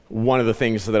one of the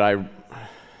things that I,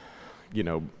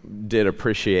 did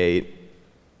appreciate,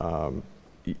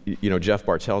 Jeff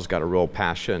Bartell's got a real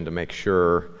passion to make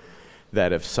sure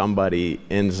that if somebody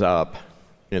ends up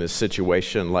in a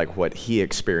situation like what he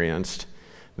experienced,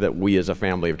 that we as a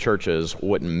family of churches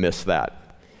wouldn't miss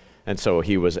that. And so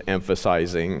he was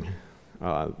emphasizing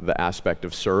the aspect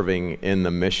of serving in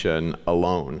the mission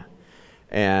alone.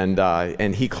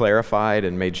 And he clarified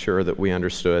and made sure that we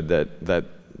understood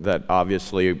that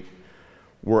obviously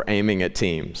we're aiming at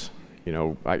teams.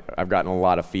 I've gotten a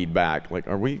lot of feedback, like,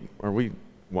 are we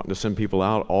wanting to send people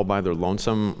out all by their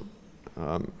lonesome?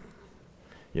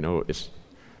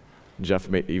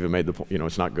 Jeff even made the point,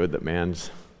 it's not good that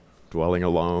man's dwelling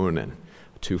alone, and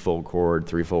a twofold cord,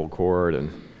 threefold cord,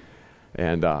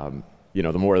 and the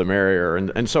more the merrier.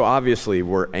 And so obviously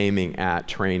we're aiming at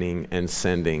training and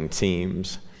sending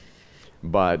teams.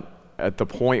 But at the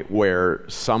point where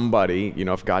somebody,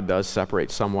 if God does separate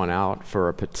someone out for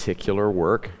a particular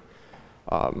work,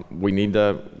 we need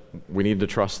to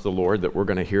trust the Lord that we're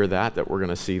going to hear that we're going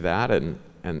to see that, and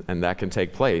that can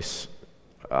take place.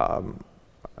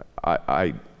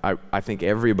 I think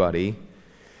everybody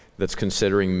that's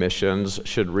considering missions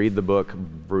should read the book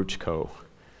Bruchko,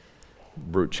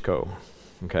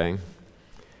 okay?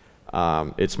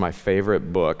 It's my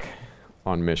favorite book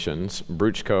on missions.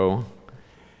 Bruchko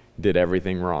did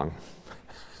everything wrong.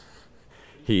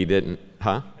 He didn't,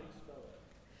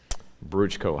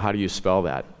 Bruchko, how do you spell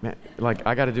that? Man,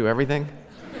 I got to do everything?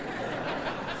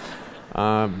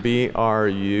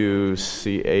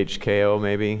 Bruchko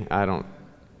maybe?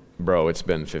 Bro, it's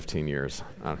been 15 years.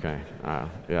 Okay,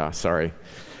 sorry.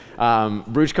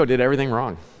 Bruchko did everything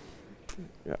wrong.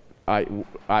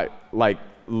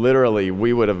 Literally,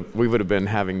 we would have been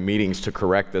having meetings to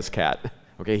correct this cat.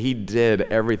 Okay, he did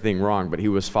everything wrong, but he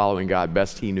was following God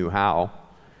best he knew how.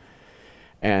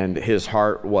 And his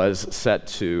heart was set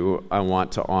to, I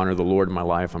want to honor the Lord in my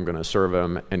life, I'm going to serve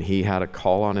him. And he had a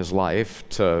call on his life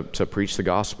to preach the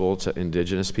gospel to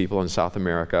indigenous people in South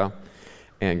America.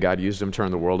 And God used him to turn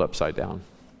the world upside down.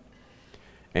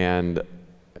 And,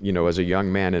 as a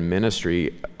young man in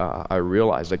ministry, I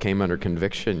realized, I came under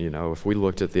conviction, if we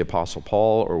looked at the Apostle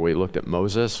Paul or we looked at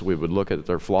Moses, we would look at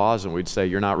their flaws and we'd say,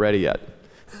 you're not ready yet.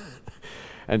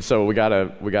 And so we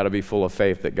gotta be full of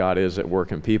faith that God is at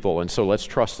work in people. And so let's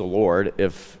trust the Lord.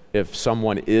 If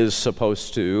someone is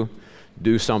supposed to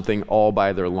do something all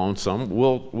by their lonesome,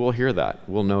 we'll hear that,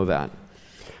 we'll know that.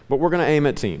 But we're gonna aim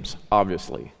at teams,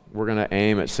 obviously. We're gonna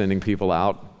aim at sending people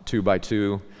out 2 by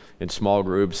 2 in small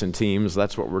groups and teams.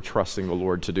 That's what we're trusting the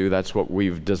Lord to do. That's what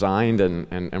we've designed,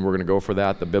 and we're gonna go for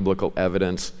that. The biblical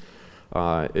evidence,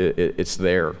 it's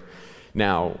there.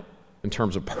 Now, in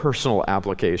terms of personal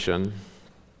application,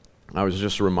 I was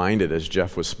just reminded as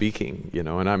Jeff was speaking,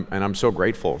 and I'm so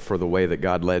grateful for the way that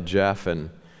God led Jeff and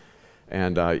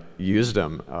used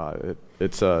him.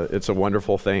 It's a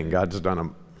wonderful thing. God's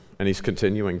done and he's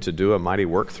continuing to do a mighty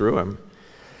work through him.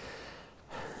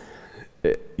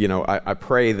 I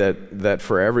pray that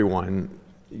for everyone,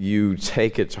 you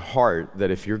take it to heart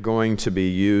that if you're going to be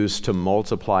used to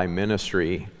multiply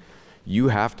ministry, you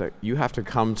have to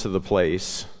come to the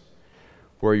place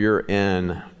where you're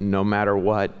in no matter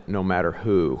what, no matter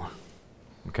who,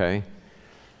 okay?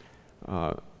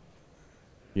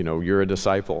 You're a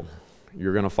disciple.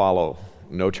 You're going to follow.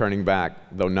 No turning back.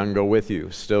 Though none go with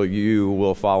you, still you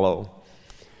will follow.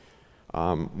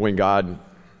 When God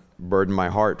burdened my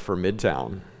heart for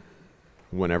Midtown,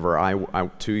 whenever I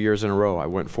 2 years in a row, I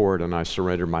went forward and I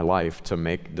surrendered my life to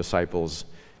make disciples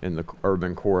in the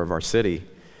urban core of our city.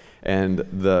 And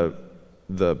the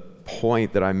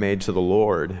point that I made to the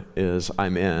Lord is,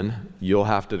 I'm in. You'll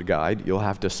have to guide. You'll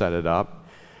have to set it up.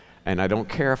 And I don't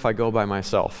care if I go by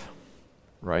myself,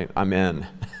 right? I'm in.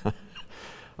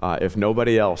 If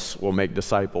nobody else will make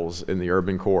disciples in the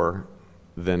urban core,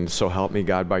 then so help me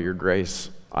God by your grace.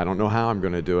 I don't know how I'm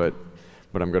going to do it,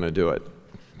 but I'm going to do it.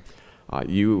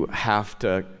 You have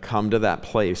to come to that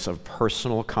place of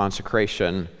personal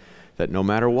consecration that no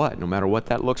matter what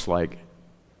that looks like,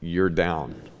 you're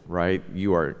down, right?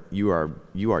 You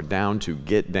are down to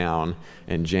get down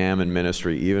and jam in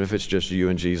ministry, even if it's just you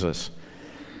and Jesus.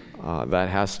 That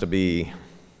has to be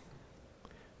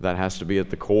at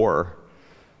the core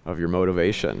of your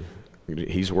motivation.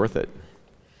 He's worth it.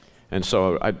 And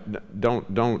so I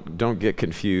don't get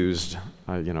confused.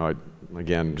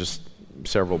 Again, just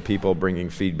several people bringing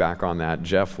feedback on that.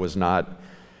 Jeff was not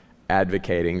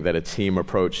advocating that a team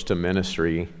approach to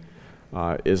ministry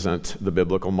isn't the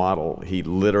biblical model. He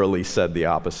literally said the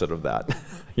opposite of that.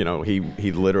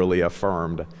 He literally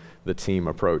affirmed the team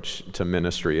approach to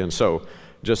ministry. And so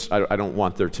I don't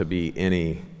want there to be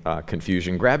any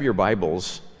confusion. Grab your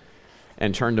Bibles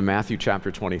and turn to Matthew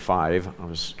chapter 25. I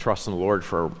was trusting the Lord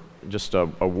for just a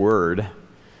word,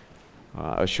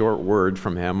 a short word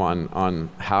from him on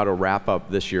how to wrap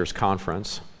up this year's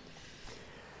conference.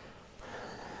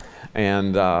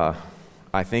 And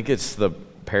I think it's the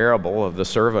parable of the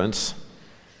servants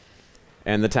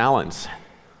and the talents.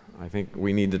 I think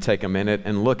we need to take a minute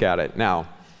and look at it. Now,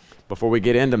 before we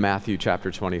get into Matthew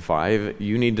chapter 25,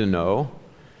 you need to know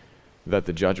that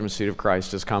the judgment seat of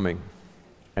Christ is coming,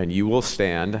 and you will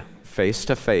stand face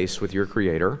to face with your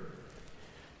Creator.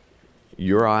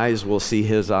 Your eyes will see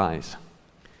His eyes.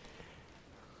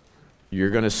 You're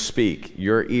going to speak.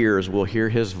 Your ears will hear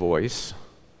His voice.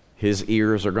 His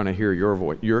ears are going to hear your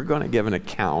voice. You're going to give an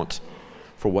account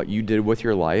for what you did with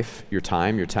your life, your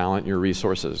time, your talent, your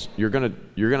resources. You're going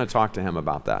to talk to Him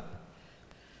about that.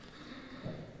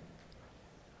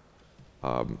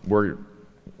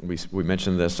 We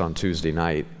mentioned this on Tuesday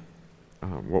night.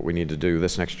 What we need to do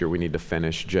this next year, we need to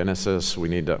finish Genesis. Or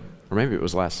maybe it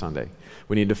was last Sunday.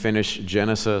 We need to finish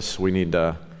Genesis. We need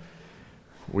to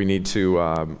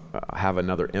have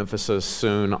another emphasis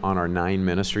soon on our 9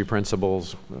 ministry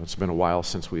principles. It's been a while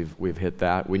since we've hit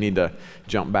that. We need to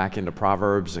jump back into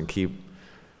Proverbs and keep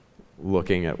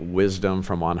looking at wisdom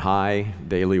from on high,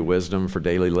 daily wisdom for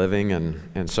daily living,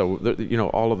 and so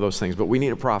all of those things. But we need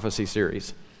a prophecy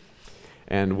series.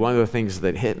 And one of the things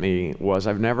that hit me was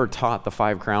I've never taught the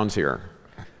 5 crowns here,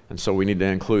 and so we need to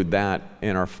include that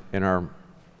in our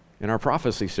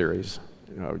prophecy series.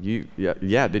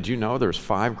 Did you know there's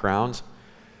 5 crowns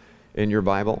in your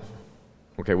Bible?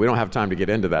 Okay, we don't have time to get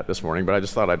into that this morning, but I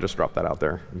just thought I'd just drop that out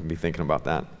there. You can be thinking about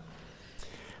that.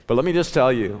 But let me just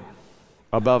tell you,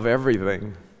 above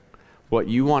everything, what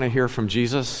you want to hear from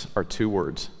Jesus are 2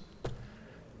 words.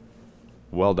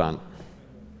 Well done.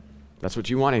 That's what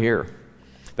you want to hear.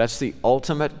 That's the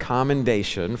ultimate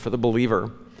commendation for the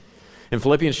believer. In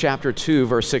Philippians chapter 2,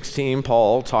 verse 16,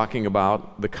 Paul, talking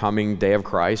about the coming day of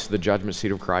Christ, the judgment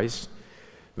seat of Christ,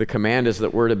 the command is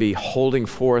that we're to be holding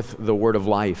forth the word of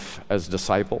life as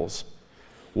disciples.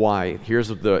 Why? Here's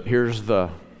the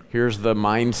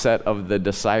mindset of the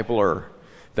discipler,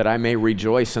 that I may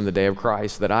rejoice in the day of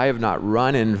Christ, that I have not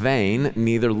run in vain,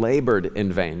 neither labored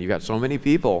in vain. You got so many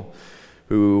people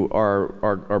who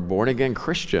are born-again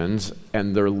Christians,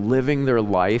 and they're living their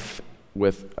life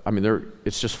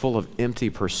it's just full of empty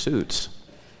pursuits.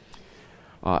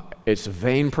 It's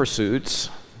vain pursuits,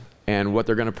 and what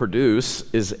they're going to produce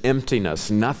is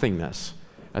emptiness, nothingness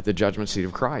at the judgment seat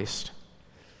of Christ.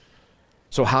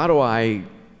 So how do I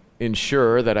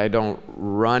ensure that I don't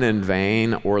run in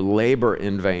vain or labor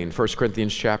in vain? 1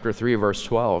 Corinthians chapter 3, verse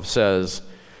 12 says,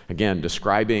 again,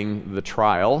 describing the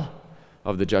trial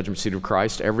of the judgment seat of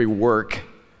Christ, every work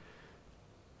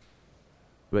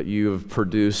that you have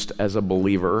produced as a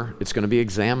believer, it's going to be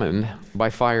examined by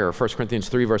fire. 1 Corinthians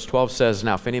 3, verse 12 says,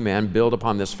 now if any man build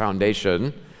upon this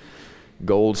foundation,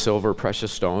 gold, silver, precious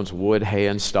stones, wood, hay,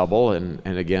 and stubble, and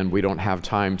again, we don't have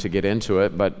time to get into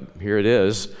it, but here it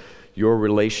is, your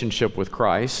relationship with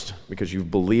Christ, because you've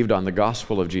believed on the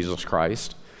gospel of Jesus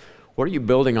Christ. What are you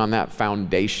building on that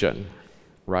foundation,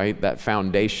 right? That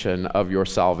foundation of your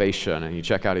salvation. And you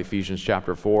check out Ephesians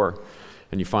chapter 4,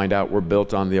 and you find out we're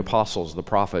built on the apostles, the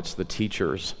prophets, the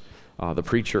teachers, the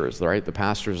preachers, right? The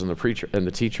pastors and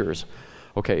the teachers.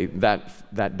 Okay,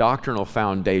 that doctrinal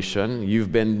foundation,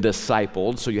 you've been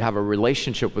discipled, so you have a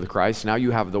relationship with Christ. Now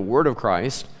you have the word of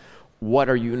Christ. What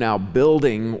are you now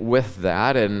building with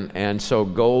that? And so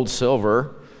gold,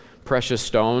 silver, precious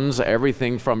stones,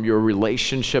 everything from your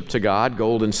relationship to God,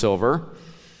 gold and silver,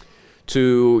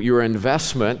 to your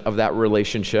investment of that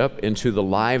relationship into the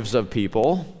lives of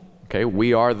people. Okay,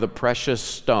 we are the precious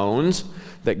stones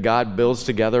that God builds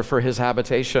together for His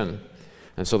habitation.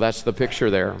 And so that's the picture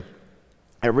there.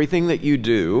 Everything that you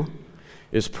do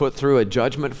is put through a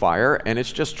judgment fire, and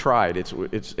it's just tried.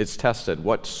 It's tested.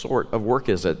 What sort of work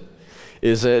is it?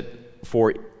 Is it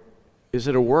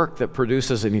a work that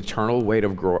produces an eternal weight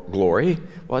of glory?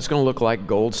 Well, it's going to look like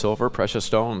gold, silver, precious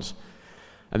stones.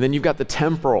 And then you've got the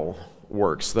temporal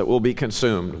works that will be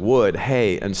consumed, wood,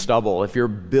 hay, and stubble. If you're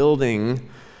building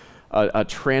a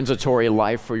transitory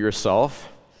life for yourself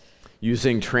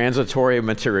using transitory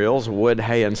materials, wood,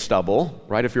 hay, and stubble,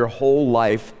 right? If your whole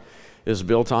life is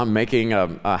built on making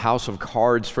a house of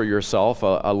cards for yourself,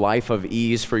 a life of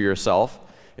ease for yourself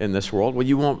in this world, well,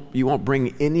 you won't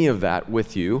bring any of that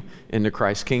with you into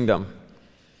Christ's kingdom.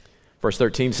 Verse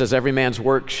 13 says, every man's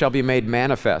work shall be made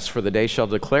manifest, for the day shall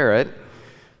declare it,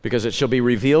 because it shall be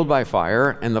revealed by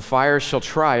fire, and the fire shall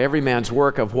try every man's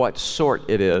work of what sort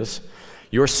it is.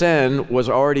 Your sin was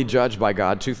already judged by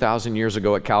God 2,000 years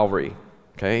ago at Calvary.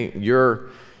 Okay?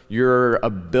 Your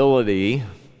ability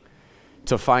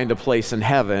to find a place in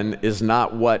heaven is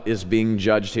not what is being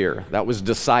judged here. That was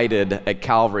decided at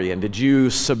Calvary. And did you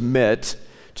submit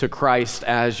to Christ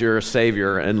as your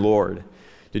Savior and Lord?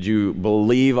 Did you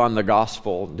believe on the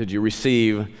gospel? Did you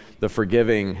receive the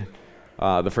forgiveness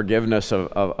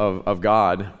of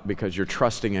God because you're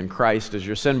trusting in Christ as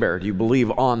your sin bearer? Do you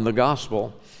believe on the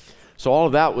gospel? So all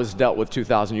of that was dealt with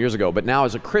 2,000 years ago. But now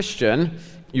as a Christian,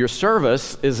 your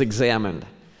service is examined.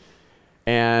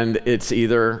 And it's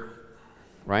either,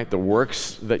 right, the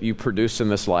works that you produce in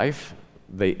this life,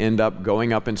 they end up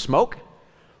going up in smoke,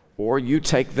 or you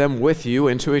take them with you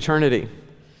into eternity.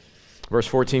 Verse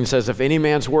 14 says, if any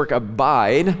man's work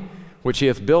abide, which he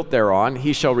hath built thereon,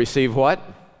 he shall receive what?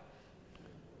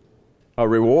 A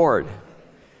reward.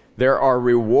 There are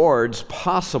rewards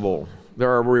possible. There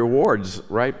are rewards,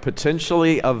 right,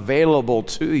 potentially available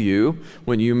to you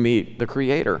when you meet the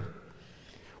Creator.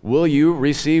 Will you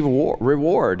receive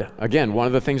reward? Again, one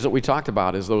of the things that we talked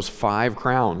about is those 5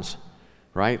 crowns,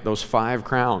 right? Those 5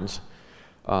 crowns.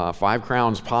 5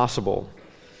 crowns possible.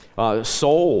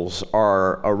 Souls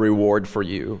are a reward for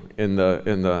you in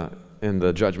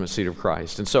the judgment seat of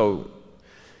Christ. And so,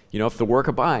 if the work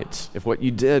abides, if what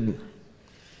you did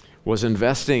was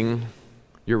investing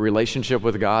your relationship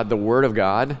with God, the Word of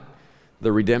God,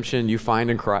 the redemption you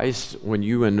find in Christ, when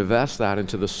you invest that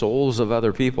into the souls of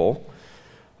other people,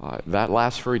 that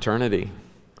lasts for eternity.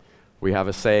 We have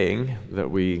a saying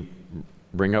that we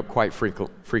bring up quite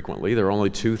frequently. There are only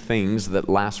 2 things that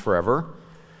last forever,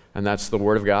 and that's the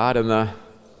Word of God and the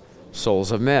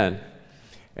souls of men.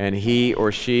 And he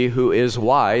or she who is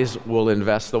wise will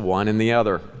invest the one in the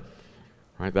other.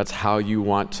 Right? That's how you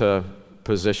want to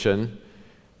position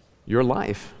your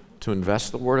life, to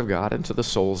invest the Word of God into the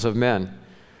souls of men,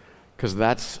 because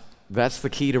that's the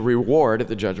key to reward at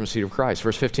the judgment seat of Christ.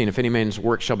 Verse 15, if any man's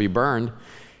work shall be burned,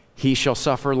 he shall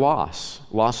suffer loss.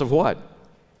 Loss of what?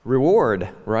 Reward,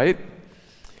 right?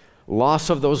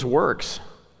 Loss of those works.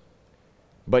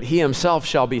 But he himself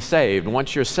shall be saved.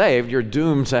 Once you're saved, you're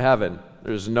doomed to heaven.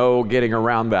 There's no getting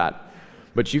around that.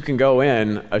 But you can go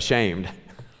in ashamed,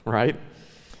 right?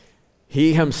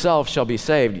 He himself shall be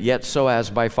saved, yet so as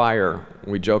by fire.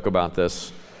 We joke about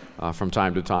this from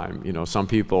time to time. Some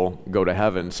people go to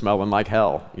heaven smelling like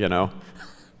hell,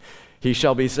 He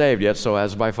shall be saved, yet so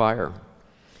as by fire.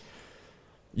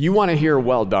 You want to hear,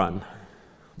 well done,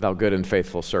 thou good and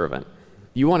faithful servant.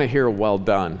 You want to hear, well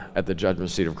done, at the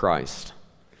judgment seat of Christ.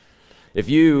 If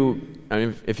you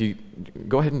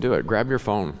go ahead and do it, grab your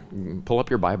phone, pull up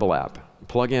your Bible app,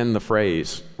 plug in the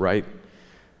phrase, right?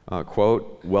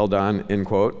 Quote, well done, end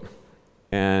quote,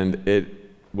 and it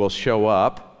will show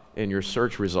up in your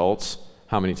search results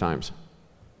how many times?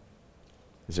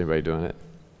 Is anybody doing it?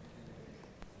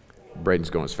 Braden's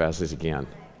going as fast as he can.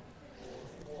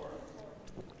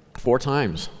 4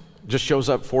 times. Just shows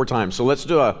up 4 times. So let's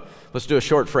do a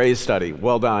short phrase study.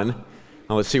 Well done.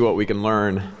 Now let's see what we can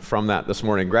learn from that this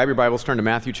morning. Grab your Bibles, turn to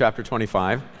Matthew chapter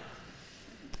 25.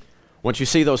 Once you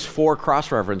see those 4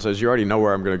 cross references, you already know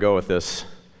where I'm going to go with this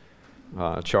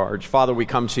charge. Father, we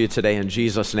come to you today in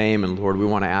Jesus' name, and Lord, we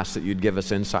want to ask that you'd give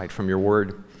us insight from your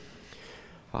word.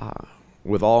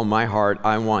 With all my heart,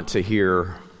 I want to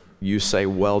hear you say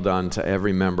well done to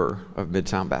every member of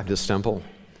Midtown Baptist Temple.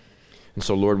 And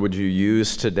so, Lord, would you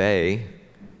use today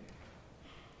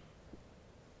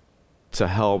to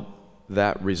help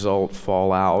that result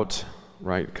fall out,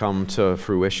 right, come to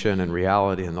fruition and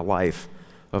reality in the life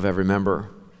of every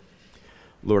member.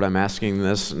 Lord, I'm asking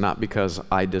this not because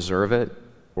I deserve it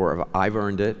or I've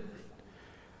earned it.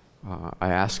 I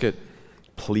ask it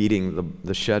pleading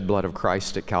the shed blood of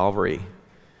Christ at Calvary.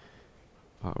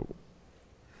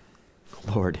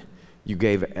 Lord, you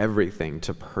gave everything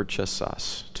to purchase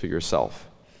us to yourself.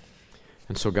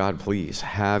 And so, God, please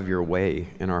have your way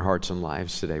in our hearts and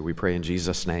lives today. We pray in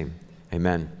Jesus' name.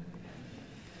 Amen.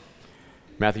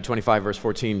 Matthew 25, verse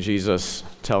 14, Jesus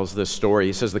tells this story.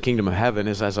 He says, the kingdom of heaven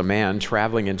is as a man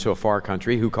traveling into a far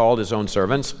country who called his own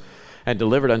servants and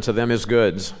delivered unto them his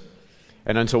goods.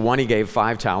 And unto one he gave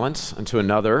 5 talents, unto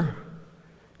another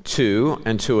 2,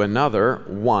 and to another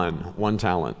 1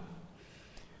 talent.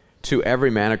 To every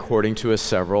man according to his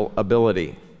several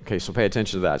ability. Okay, so pay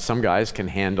attention to that. Some guys can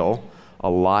handle a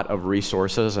lot of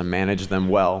resources and manage them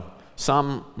well.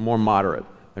 Some more moderate.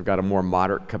 They've got a more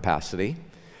moderate capacity.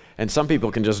 And some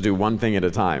people can just do one thing at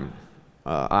a time.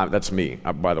 That's me,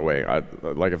 by the way.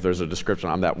 Like if there's a description,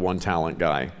 I'm that 1 talent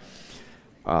guy.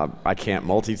 I can't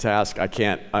multitask. I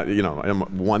can't,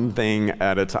 I'm one thing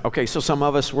at a time. Okay, so some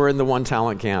of us were in the 1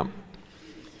 talent camp.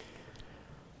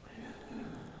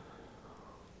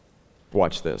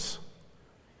 Watch this.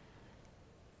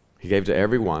 He gave to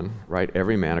every one, right,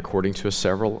 every man according to his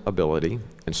several ability,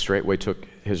 and straightway took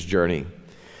his journey.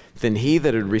 Then he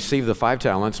that had received the 5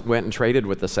 talents went and traded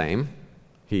with the same.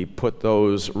 He put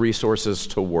those resources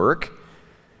to work.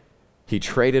 He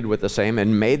traded with the same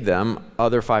and made them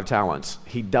other 5 talents.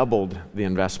 He doubled the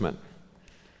investment.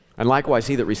 And likewise,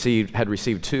 he that had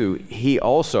received 2, he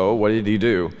also, what did he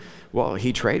do? Well,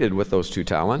 he traded with those 2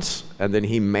 talents, and then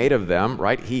he made of them,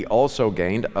 right? He also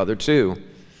gained other 2.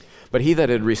 But he that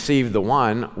had received the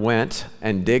 1 went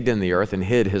and digged in the earth and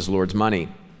hid his Lord's money.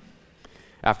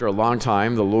 After a long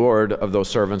time, the Lord of those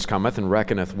servants cometh and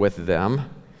reckoneth with them.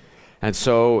 And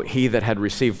so he that had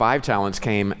received 5 talents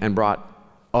came and brought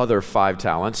other 5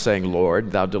 talents, saying,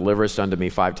 Lord, thou deliverest unto me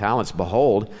 5 talents.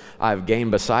 Behold, I have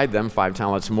gained beside them 5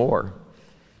 talents more.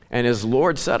 And his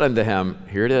Lord said unto him,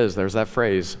 here it is, there's that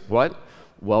phrase, what?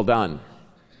 Well done.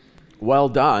 Well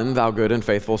done, thou good and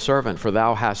faithful servant, for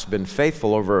thou hast been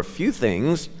faithful over a few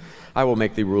things, I will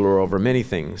make thee ruler over many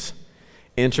things.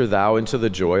 Enter thou into the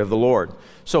joy of the Lord.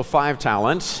 So 5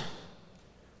 talents,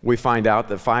 we find out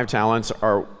that 5 talents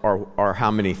are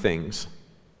how many things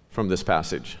from this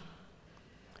passage?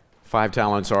 5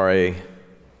 talents are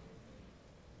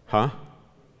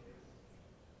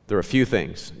They're a few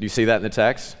things. Do you see that in the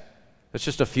text? It's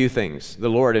just a few things. The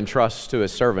Lord entrusts to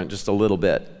his servant just a little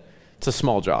bit. It's a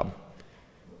small job.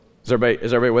 Is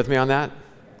everybody with me on that?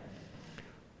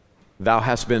 Thou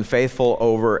hast been faithful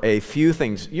over a few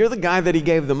things. You're the guy that he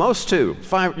gave the most to.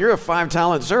 You're a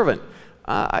 5-talent servant.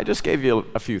 I just gave you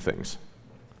a few things.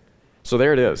 So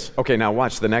there it is. Okay, now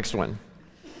watch the next one.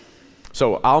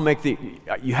 So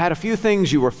you had a few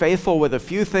things, you were faithful with a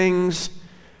few things.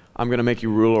 I'm going to make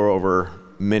you ruler over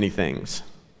many things.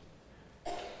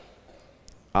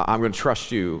 I'm going to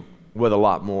trust you with a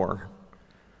lot more.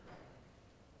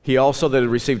 He also that had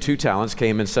received 2 talents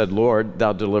came and said, Lord,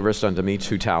 thou deliverest unto me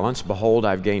 2 talents. Behold,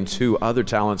 I've gained 2 other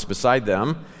talents beside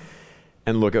them.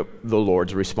 And look at the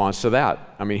Lord's response to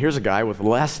that. I mean, here's a guy with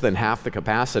less than half the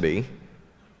capacity,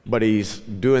 but he's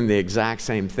doing the exact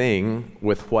same thing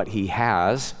with what he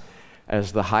has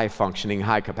as the high-functioning,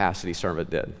 high-capacity servant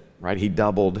did, right? He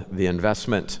doubled the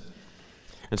investment.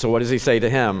 And so what does he say to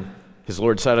him? His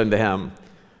Lord said unto him,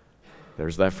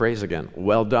 there's that phrase again,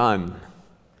 well done,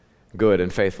 good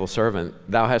and faithful servant.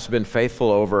 Thou hast been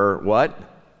faithful over what?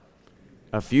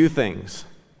 A few things.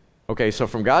 Okay, so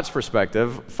from God's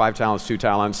perspective, 5 talents, 2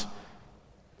 talents,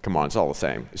 come on, it's all the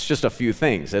same. It's just a few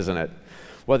things, isn't it?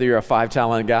 Whether you're a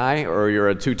 5-talent guy or you're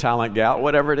a 2-talent gal,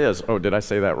 whatever it is. Oh, did I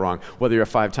say that wrong? Whether you're a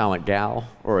 5-talent gal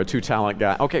or a 2-talent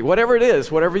guy. Okay, whatever it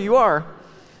is, whatever you are.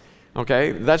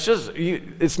 Okay, that's just,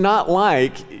 it's not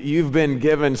like you've been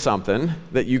given something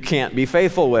that you can't be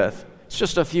faithful with. It's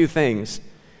just a few things.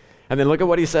 And then look at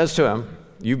what he says to him.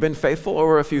 You've been faithful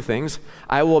over a few things.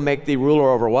 I will make thee ruler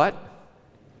over what?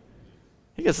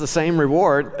 He gets the same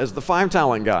reward as the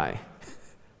 5-talent guy.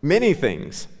 Many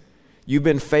things. You've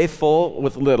been faithful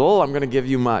with little, I'm going to give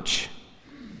you much.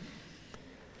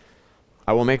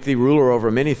 I will make thee ruler over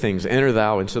many things. Enter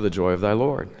thou into the joy of thy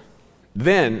Lord.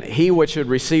 Then he which had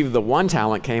received the 1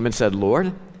 talent came and said,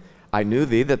 Lord, I knew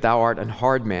thee that thou art an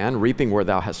hard man, reaping where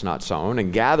thou hast not sown,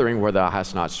 and gathering where thou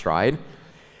hast not strided.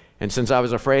 And since I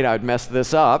was afraid I would mess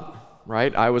this up,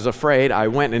 right? I was afraid, I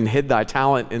went and hid thy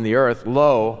talent in the earth.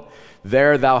 Lo,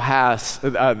 there thou hast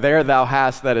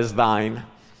that is thine.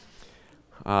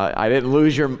 I didn't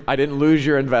lose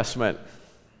your investment,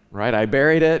 right? I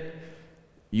buried it.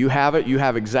 You have it. You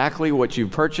have exactly what you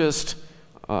purchased.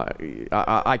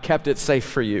 I kept it safe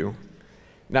for you.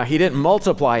 Now, he didn't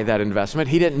multiply that investment.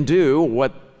 He didn't do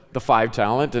what the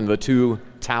 5-talent and the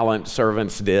 2-talent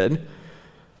servants did.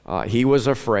 He was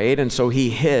afraid, and so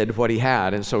he hid what he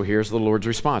had. And so here's the Lord's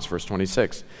response, verse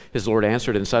 26. His Lord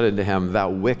answered and said unto him, Thou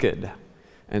wicked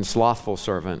and slothful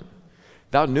servant,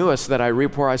 thou knewest that I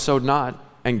reap where I sowed not,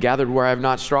 and gathered where I have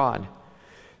not strawed.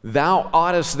 Thou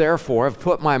oughtest therefore have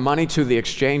put my money to the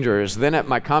exchangers. Then at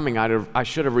my coming I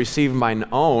should have received mine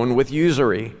own with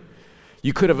usury.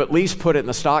 You could have at least put it in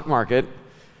the stock market,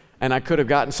 and I could have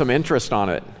gotten some interest on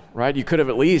it, right? You could have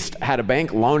at least had a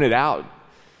bank loan it out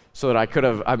so that I could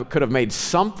have made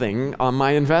something on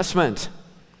my investment.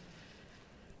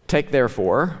 Take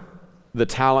therefore the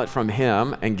talent from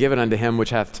him and give it unto him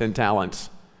which hath 10 talents.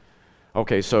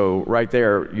 Okay, so right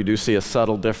there you do see a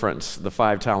subtle difference. The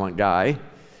 5-talent guy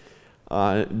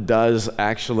does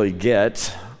actually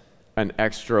get an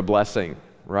extra blessing,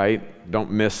 right?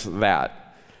 Don't miss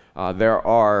that.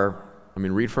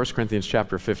 Read 1 Corinthians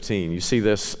chapter 15. You see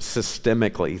this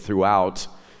systemically throughout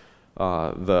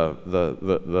the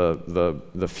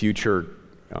future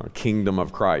kingdom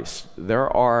of Christ, there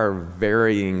are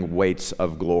varying weights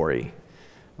of glory.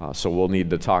 So we'll need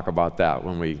to talk about that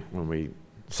when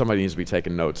somebody needs to be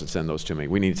taking notes and send those to me.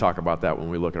 We need to talk about that when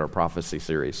we look at our prophecy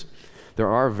series. There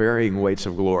are varying weights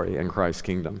of glory in Christ's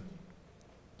kingdom.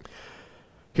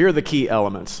 Here are the key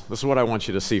elements. This is what I want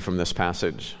you to see from this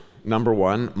passage. Number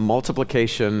one,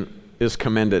 multiplication is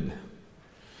commended.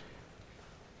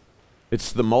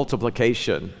 It's the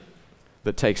multiplication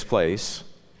that takes place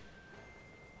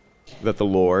that the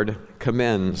Lord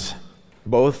commends.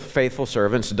 Both faithful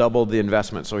servants doubled the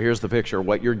investment. So here's the picture.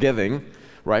 What you're giving,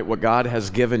 right? What God has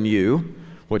given you,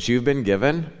 what you've been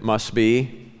given, must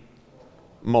be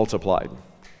multiplied.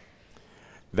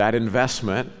 That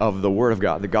investment of the Word of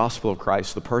God, the gospel of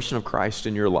Christ, the person of Christ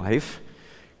in your life,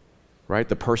 right?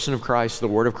 The person of Christ, the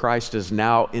Word of Christ is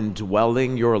now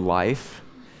indwelling your life.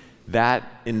 That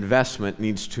investment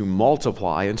needs to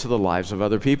multiply into the lives of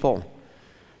other people.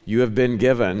 You have been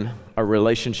given a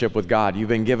relationship with God. You've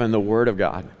been given the Word of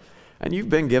God. And you've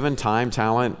been given time,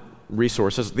 talent,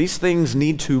 resources. These things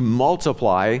need to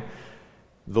multiply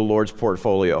the Lord's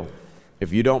portfolio.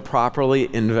 If you don't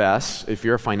properly invest, if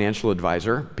you're a financial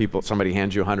advisor, somebody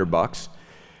hands you $100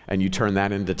 and you turn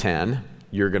that into 10,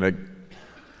 you're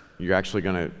actually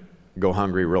going to go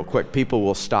hungry real quick. People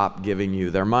will stop giving you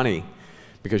their money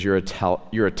because you're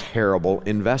a terrible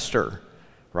investor,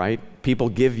 right? People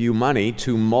give you money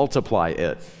to multiply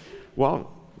it.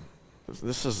 Well,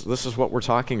 this is what we're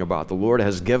talking about. The Lord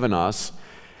has given us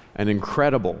an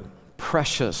incredible,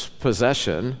 precious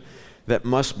possession that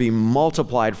must be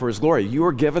multiplied for His glory. You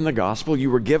were given the gospel. You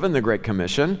were given the Great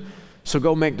Commission. So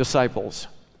go make disciples.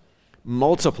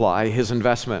 Multiply His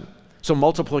investment. So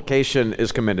multiplication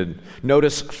is commended.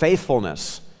 Notice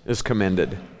faithfulness is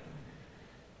commended.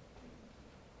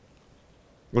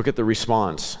 Look at the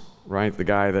response, right? The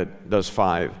guy that does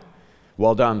 5.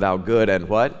 Well done, thou good and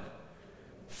what?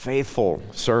 Faithful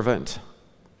servant.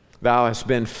 Thou hast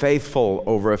been faithful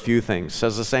over a few things.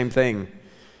 Says the same thing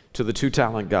to the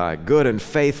 2-talent guy. Good and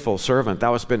faithful servant.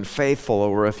 Thou hast been faithful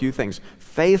over a few things.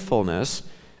 Faithfulness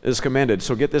is commended.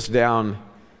 So get this down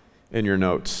in your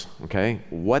notes, okay?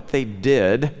 What they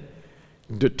did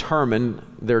determined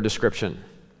their description.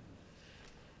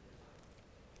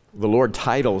 The Lord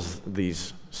titles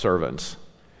these servants,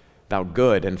 thou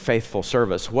good and faithful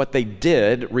servant. What they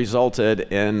did resulted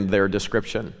in their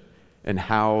description and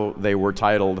how they were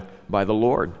titled by the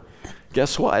Lord.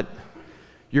 Guess what?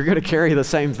 You're going to carry the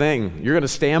same thing. You're going to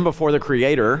stand before the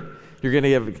Creator. You're going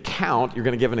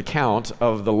to give an account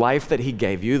of the life that He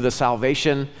gave you, the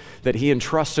salvation that He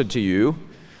entrusted to you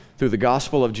through the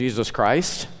gospel of Jesus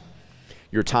Christ,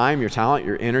 your time, your talent,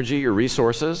 your energy, your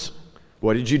resources.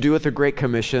 What did you do with the Great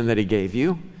Commission that He gave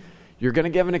you? You're going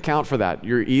to give an account for that.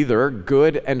 You're either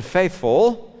good and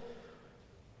faithful,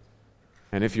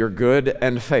 and if you're good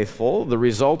and faithful, the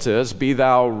result is, be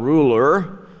thou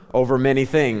ruler over many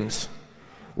things.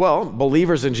 Well,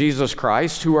 believers in Jesus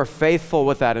Christ who are faithful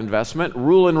with that investment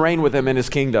rule and reign with Him in His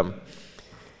kingdom.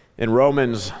 In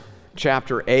Romans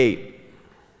chapter 8,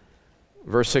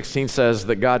 verse 16 says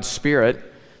that God's Spirit,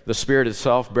 the Spirit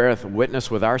itself, beareth witness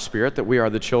with our spirit that we are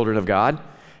the children of God.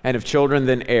 And if children,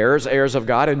 then heirs, heirs of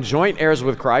God, and joint heirs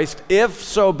with Christ, if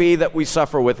so be that we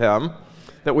suffer with Him,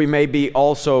 that we may be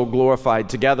also glorified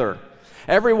together.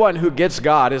 Everyone who gets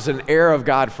God is an heir of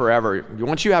God forever.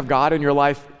 Once you have God in your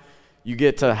life, you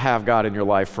get to have God in your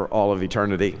life for all of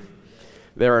eternity.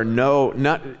 There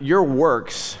are your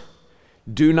works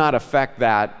do not affect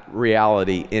that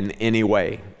reality in any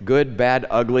way. Good, bad,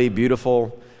 ugly,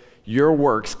 beautiful. Your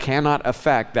works cannot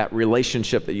affect that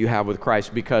relationship that you have with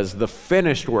Christ because the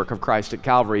finished work of Christ at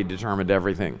Calvary determined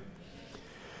everything.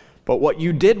 But what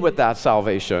you did with that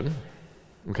salvation,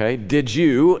 okay, did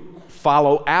you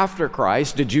follow after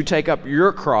Christ? Did you take up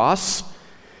your cross,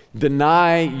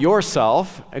 deny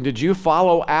yourself, and did you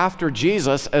follow after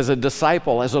Jesus as a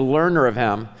disciple, as a learner of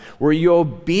Him? Were you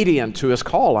obedient to His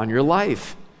call on your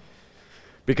life?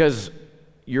 Because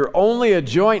you're only a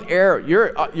joint heir.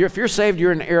 If you're saved,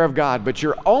 you're an heir of God, but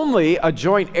you're only a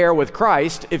joint heir with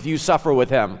Christ if you suffer with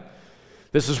Him.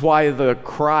 This is why the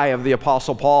cry of the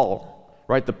Apostle Paul,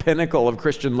 right, the pinnacle of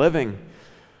Christian living,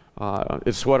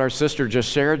 it's what our sister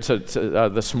just shared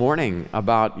this morning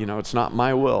about, it's not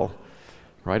my will,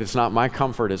 right? It's not my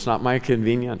comfort. It's not my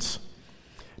convenience.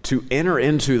 To enter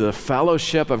into the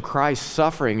fellowship of Christ's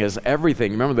suffering is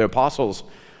everything. Remember, the apostles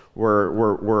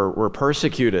were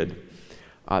persecuted.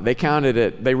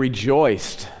 They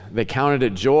rejoiced. They counted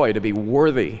it joy to be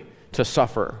worthy to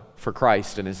suffer for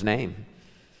Christ in His name.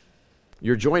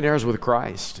 You're joint heirs with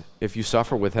Christ if you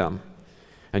suffer with Him.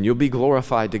 and you'll be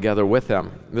glorified together with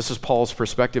him. This is Paul's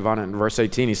perspective on it in verse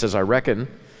 18. He says, I reckon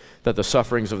that the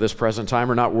sufferings of this present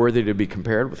time are not worthy to be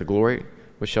compared with the glory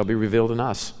which shall be revealed in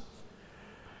us.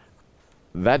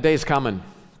 That day's coming.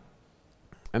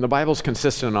 And the Bible's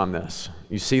consistent on this.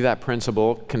 You see that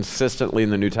principle consistently in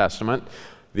the New Testament.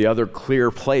 The other clear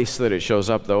place that it shows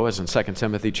up, though, is in 2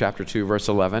 Timothy chapter 2, verse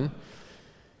 11.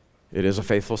 It is a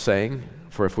faithful saying,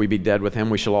 for if we be dead with him,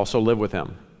 we shall also live with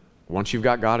him. Once you've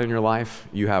got God in your life,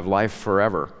 you have life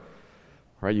forever.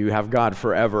 Right? You have God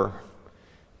forever.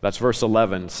 That's verse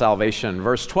 11, salvation.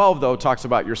 Verse 12, though, talks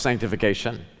about your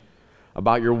sanctification,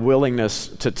 about your willingness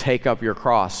to take up your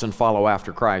cross and follow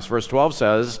after Christ. Verse 12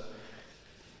 says,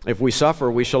 if we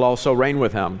suffer, we shall also reign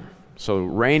with him. So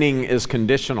reigning is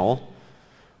conditional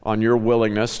on your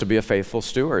willingness to be a faithful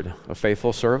steward, a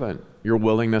faithful servant, your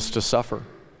willingness to suffer.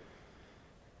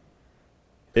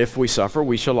 If we suffer,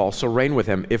 we shall also reign with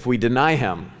him. If we deny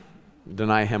him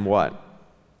what?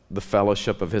 The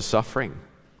fellowship of his suffering.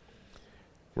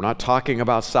 We're not talking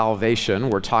about salvation.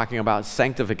 We're talking about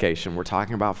sanctification. We're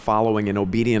talking about following in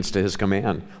obedience to his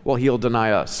command. Well, he'll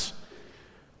deny us.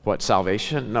 What,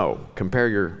 salvation? No.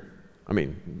 Compare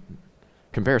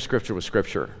Scripture with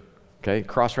Scripture. Okay?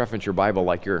 Cross-reference your Bible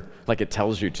like it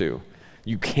tells you to.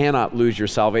 You cannot lose your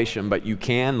salvation, but you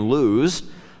can lose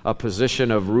a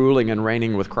position of ruling and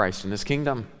reigning with Christ in his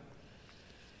kingdom.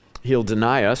 He'll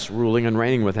deny us ruling and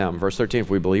reigning with him. Verse 13,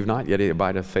 if we believe not, yet he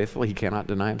abideth faithful, he cannot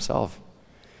deny himself.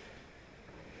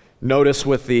 Notice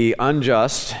with the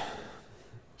unjust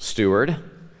steward,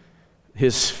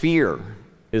 his sphere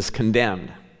is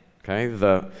condemned. Okay,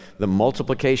 the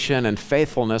multiplication and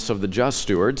faithfulness of the just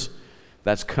stewards,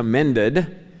 that's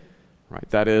commended, right?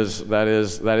 That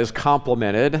is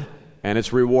complimented, and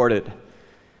it's rewarded.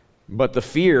 But the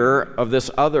fear of this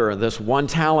 1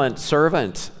 talent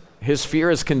servant, his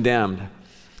fear is condemned.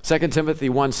 2 Timothy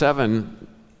 1:7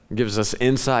 gives us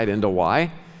insight into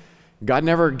why. God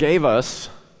never gave us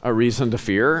a reason to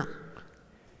fear.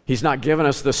 He's not given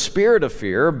us the spirit of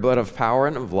fear, but of power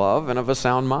and of love and of a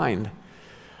sound mind.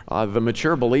 The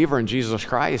mature believer in Jesus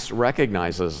Christ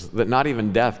recognizes that not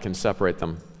even death can separate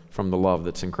them from the love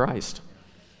that's in Christ.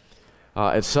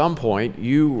 At some point,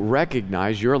 you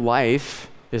recognize your life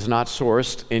is not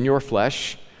sourced in your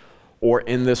flesh or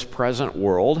in this present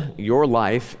world. Your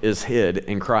life is hid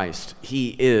in Christ.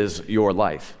 He is your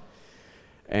life.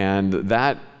 And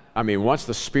that, once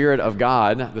the Spirit of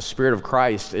God, the Spirit of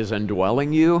Christ is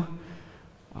indwelling you,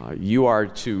 you are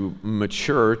to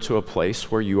mature to a place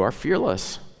where you are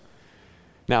fearless.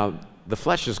 Now, the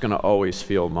flesh is going to always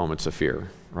feel moments of fear,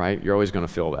 right? You're always going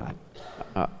to feel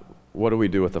that. What do we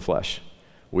do with the flesh?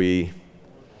 We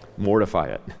mortify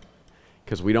it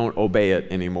because we don't obey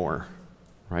it anymore,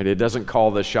 right? It doesn't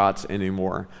call the shots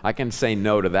anymore. I can say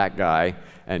no to that guy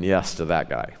and yes to that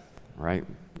guy, right?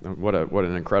 What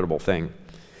an incredible thing.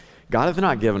 God hath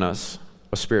not given us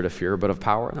a spirit of fear, but of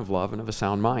power and of love and of a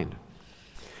sound mind.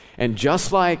 And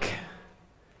just like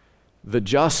the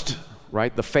just,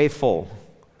 right, the faithful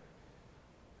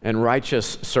and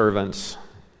righteous servants,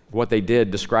 what they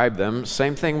did describe them,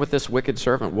 same thing with this wicked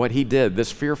servant. What he did,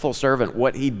 this fearful servant,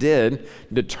 what he did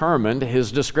determined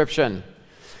his description.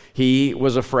 He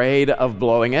was afraid of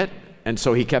blowing it, and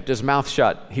so he kept his mouth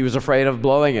shut. He was afraid of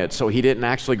blowing it, so he didn't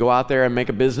actually go out there and make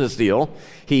a business deal.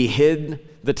 He hid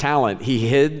the talent. He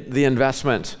hid the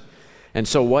investment. And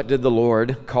so what did the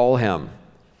Lord call him?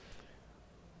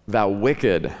 Thou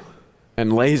wicked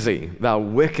and lazy, thou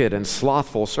wicked and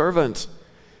slothful servant.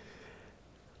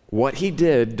 What he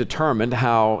did determined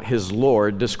how his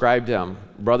Lord described him.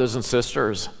 Brothers and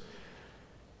sisters,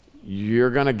 you're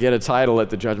going to get a title at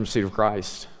the judgment seat of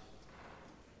Christ.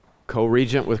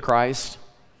 Co-regent with Christ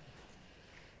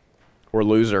or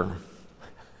loser,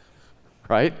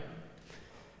 right?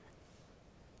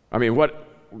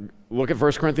 Look at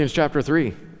 1 Corinthians chapter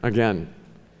 3 again.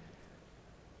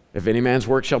 If any man's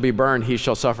work shall be burned, he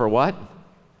shall suffer what?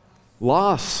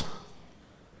 Loss.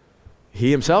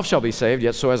 He himself shall be saved,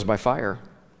 yet so as by fire.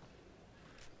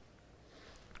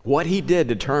 What he did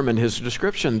determined his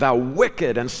description, thou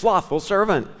wicked and slothful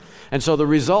servant. And so the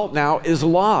result now is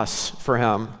loss for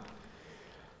him.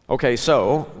 Okay,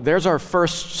 so there's our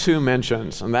first two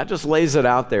mentions, and that just lays it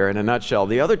out there in a nutshell.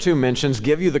 The other two mentions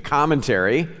give you the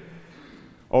commentary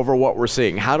over what we're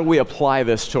seeing. How do we apply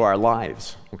this to our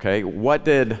lives? Okay, what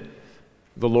did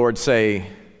the Lord say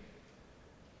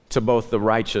to both the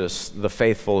righteous, the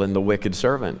faithful, and the wicked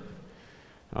servant?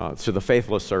 To the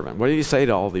faithless servant. What did he say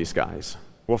to all these guys?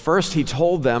 Well, first he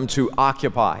told them to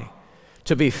occupy,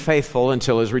 to be faithful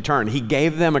until his return. He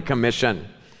gave them a commission.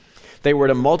 They were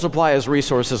to multiply his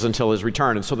resources until his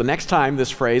return. And so the next time this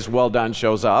phrase, well done,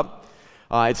 shows up,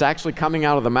 It's actually coming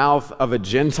out of the mouth of a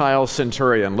Gentile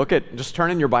centurion. Just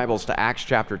turn in your Bibles to Acts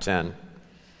chapter 10.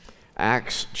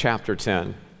 Acts chapter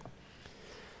 10.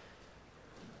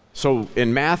 So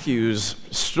in Matthew's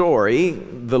story,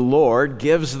 the Lord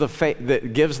gives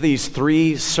these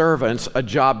three servants a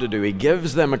job to do. He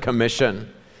gives them a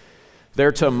commission.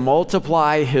 They're to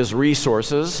multiply his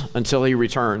resources until he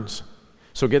returns.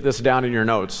 So get this down in your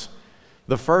notes.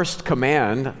 The first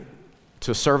command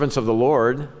to servants of the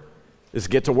Lord is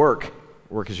get to work.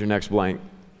 Work is your next blank.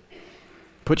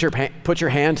 Put your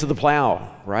hand to the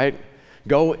plow, right?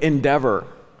 Go endeavor.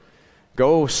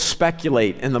 Go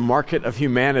speculate in the market of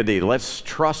humanity. Let's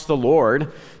trust the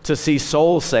Lord to see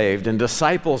souls saved and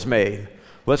disciples made.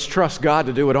 Let's trust God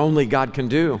to do what only God can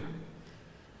do.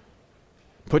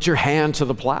 Put your hand to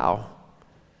the plow.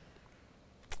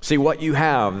 See, what you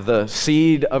have, the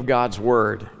seed of God's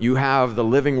word. You have the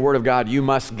living word of God you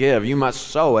must give. You must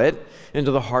sow it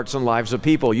into the hearts and lives of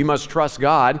people. You must trust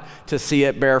God to see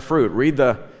it bear fruit. Read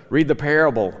the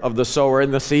parable of the sower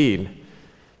and the seed.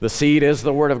 The seed is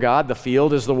the word of God, the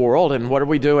field is the world, and what are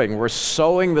we doing? We're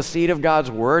sowing the seed of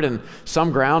God's word, and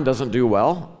some ground doesn't do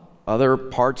well.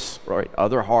 Other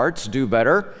hearts do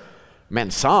better.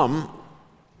 Man, some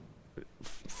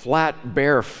flat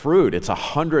bear fruit. It's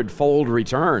 100-fold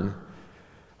return.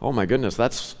 Oh my goodness,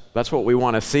 that's what we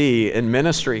want to see in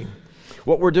ministry.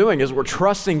 What we're doing is we're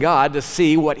trusting God to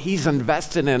see what he's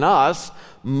invested in us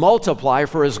multiply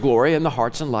for his glory in the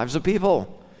hearts and lives of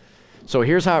people. So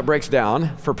here's how it breaks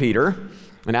down for Peter.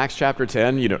 In Acts chapter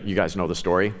 10, you guys know the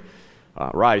story.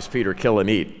 Rise, Peter, kill and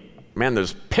eat. Man,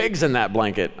 there's pigs in that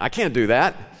blanket. I can't do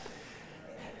that.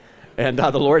 And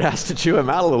the Lord has to chew him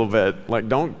out a little bit. Like,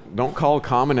 don't call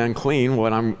common unclean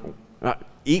what I'm,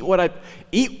 eat what I,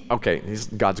 eat, okay,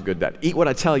 God's a good dad. Eat what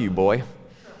I tell you, boy.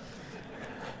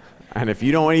 And if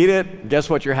you don't eat it, guess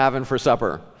what you're having for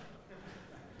supper?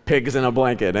 Pigs in a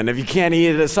blanket. And if you can't eat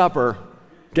it at supper,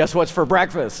 guess what's for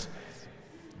breakfast?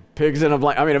 Pigs in a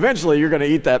blanket. I mean, eventually you're going to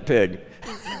eat that pig.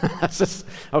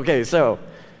 Okay, so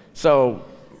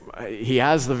he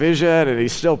has the vision and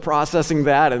he's still processing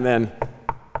that, and then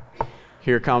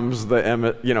here comes the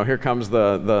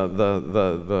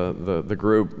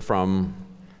group from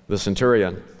the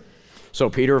centurion. So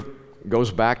Peter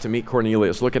goes back to meet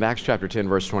Cornelius. Look at Acts chapter 10,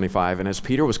 verse 25. And as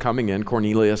Peter was coming in,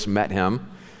 Cornelius met him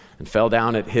and fell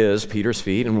down at Peter's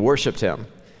feet, and worshiped him.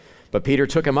 But Peter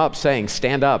took him up, saying,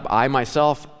 "Stand up, I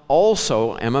myself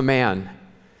also am a man."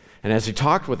 And as he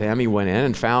talked with them, he went in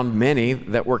and found many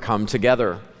that were come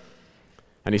together.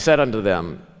 And he said unto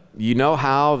them, "You know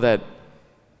how that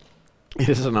it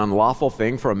is an unlawful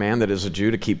thing for a man that is a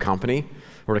Jew to keep company,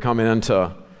 or to come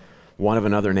into one of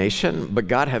another nation? But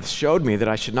God hath showed me that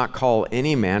I should not call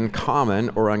any man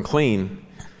common or unclean."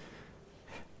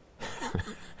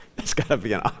 It's got to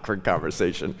be an awkward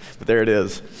conversation, but there it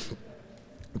is.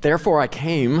 "Therefore I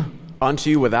came unto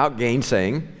you without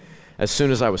gainsaying, as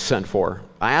soon as I was sent for.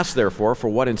 I asked therefore, for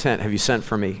what intent have you sent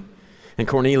for me? And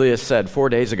Cornelius said, 4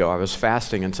 days ago I was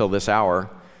fasting until this hour.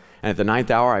 And at the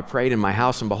 9th hour I prayed in my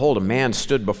house, and behold, a man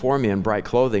stood before me in bright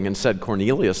clothing, and said,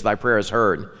 Cornelius, thy prayer is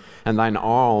heard, and thine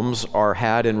alms are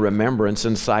had in remembrance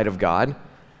in sight of God.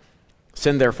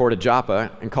 Send therefore to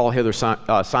Joppa, and call hither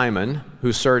Simon,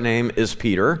 whose surname is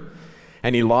Peter.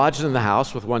 And he lodged in the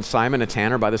house with one Simon, a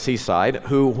tanner by the seaside,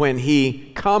 who, when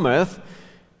he cometh,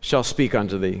 shall speak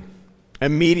unto thee.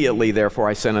 Immediately therefore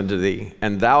I sent unto thee,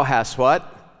 and thou hast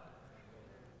what?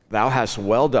 Thou hast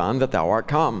well done that thou art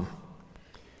come.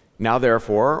 Now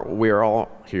therefore we are all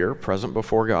here present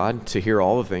before God to hear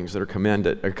all the things that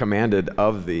are commanded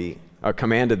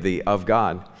thee of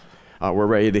God." We're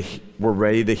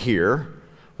ready to hear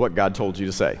what God told you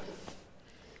to say.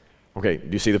 Okay, do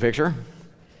you see the picture?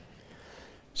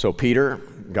 So Peter,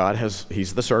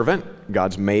 he's the servant.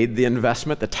 God's made the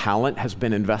investment. The talent has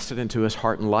been invested into his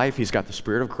heart and life. He's got the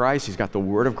Spirit of Christ. He's got the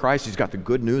Word of Christ. He's got the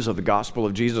good news of the gospel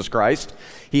of Jesus Christ.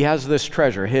 He has this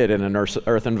treasure hid in an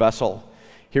earthen vessel.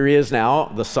 Here he is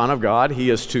now, the Son of God. He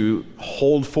is to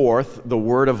hold forth the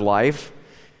word of life.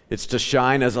 It's to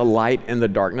shine as a light in the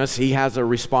darkness. He has a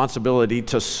responsibility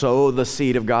to sow the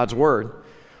seed of God's word.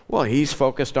 Well, he's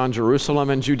focused on Jerusalem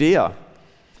and Judea.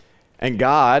 And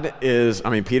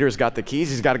Peter's got the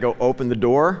keys. He's got to go open the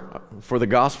door for the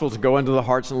gospel to go into the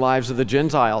hearts and lives of the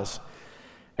Gentiles.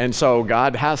 And so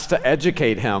God has to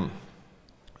educate him.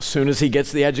 As soon as he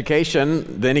gets the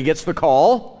education, then he gets the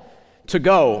call to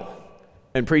go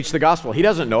and preach the gospel. He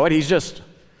doesn't know it. He's just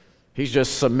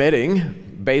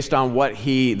submitting based on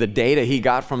the data he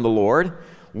got from the Lord.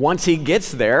 Once he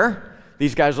gets there,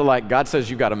 these guys are like, "God says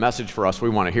you've got a message for us. We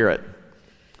want to hear it."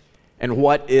 And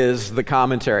what is the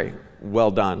commentary?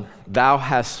 well done. Thou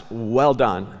hast well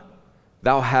done.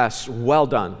 Thou hast well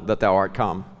done that thou art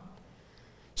come.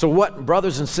 So what,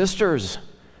 brothers and sisters,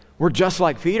 we're just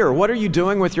like Peter. What are you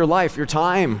doing with your life, your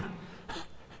time?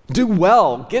 Do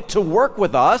well. Get to work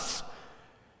with us,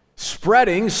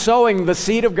 sowing the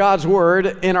seed of God's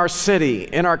word in our city,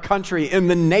 in our country, in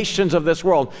the nations of this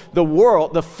world.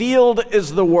 The field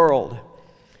is the world.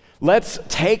 Let's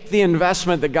take the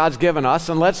investment that God's given us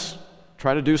and let's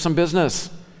try to do some business.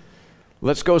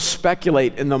 Let's go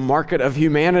speculate in the market of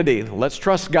humanity. Let's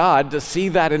trust God to see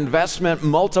that investment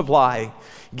multiply.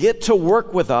 Get to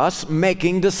work with us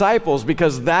making disciples,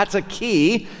 because that's a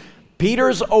key.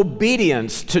 Peter's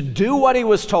obedience to do what he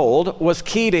was told was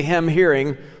key to him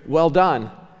hearing, well done.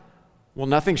 Well,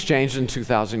 nothing's changed in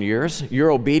 2,000 years.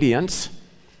 Your obedience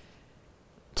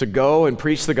to go and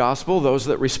preach the gospel, those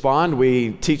that respond,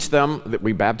 we teach them, that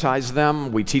we baptize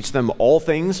them, we teach them all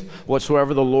things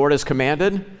whatsoever the Lord has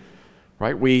commanded.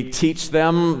 Right? We teach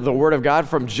them the Word of God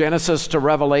from Genesis to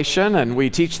Revelation, and we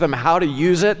teach them how to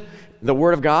use it, the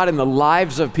Word of God, in the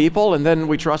lives of people, and then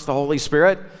we trust the Holy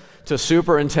Spirit to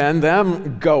superintend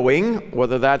them going,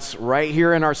 whether that's right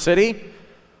here in our city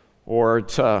or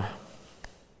to,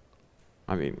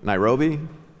 Nairobi,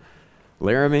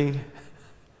 Laramie,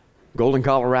 Golden,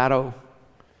 Colorado,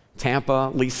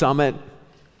 Tampa, Lee Summit,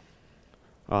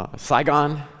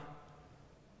 Saigon.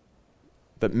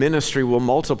 That ministry will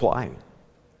multiply.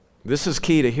 This is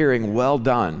key to hearing well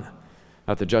done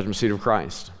at the judgment seat of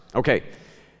Christ. Okay,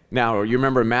 now you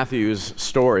remember Matthew's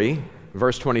story,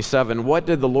 verse 27. What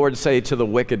did the Lord say to the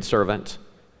wicked servant?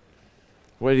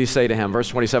 What did he say to him? Verse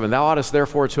 27, thou oughtest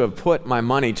therefore to have put my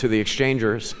money to the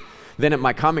exchangers. Then at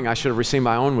my coming I should have received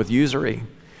my own with usury.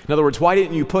 In other words, why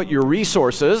didn't you put your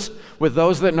resources with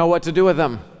those that know what to do with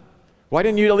them? Why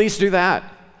didn't you at least do that?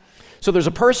 So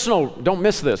don't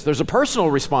miss this, there's a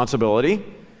personal responsibility,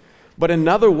 but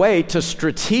another way to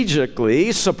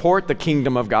strategically support the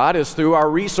kingdom of God is through our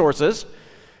resources.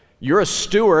 You're a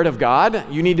steward of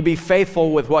God. You need to be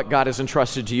faithful with what God has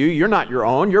entrusted to you. You're not your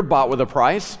own. You're bought with a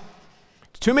price.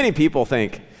 Too many people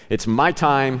think it's my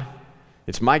time,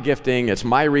 it's my gifting, it's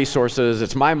my resources,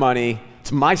 it's my money,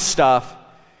 it's my stuff.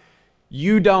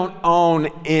 You don't own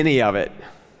any of it.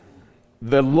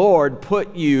 The Lord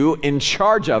put you in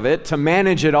charge of it to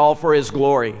manage it all for His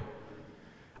glory.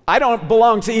 I don't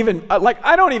even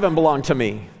belong to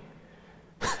me.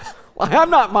 I'm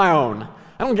not my own.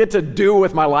 I don't get to do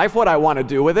with my life what I want to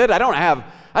do with it. I don't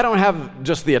have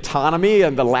just the autonomy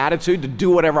and the latitude to do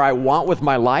whatever I want with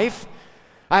my life.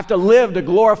 I have to live to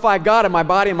glorify God in my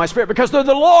body and my spirit because they're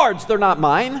the Lord's, they're not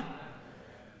mine.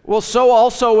 Well, so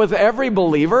also with every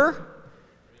believer.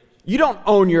 You don't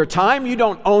own your time, you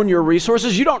don't own your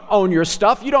resources, you don't own your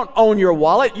stuff, you don't own your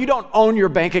wallet, you don't own your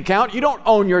bank account, you don't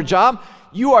own your job.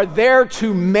 You are there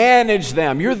to manage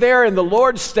them. You're there in the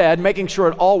Lord's stead, making sure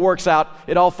it all works out,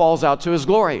 it all falls out to His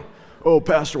glory. Oh,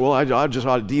 Pastor, well, I just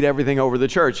ought to deed everything over the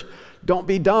church. Don't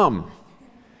be dumb.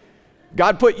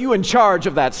 God put you in charge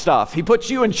of that stuff. He puts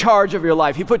you in charge of your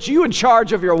life. He puts you in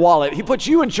charge of your wallet. He puts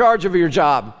you in charge of your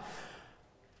job.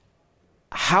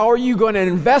 How are you going to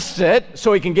invest it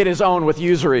so He can get His own with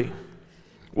usury?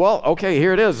 Well, okay,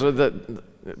 here it is.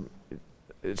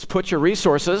 It's put your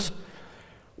resources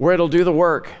where it'll do the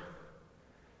work.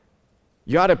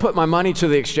 You ought to put my money to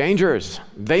the exchangers.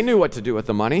 They knew what to do with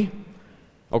the money.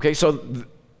 Okay, so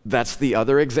that's the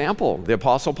other example. The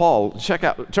Apostle Paul.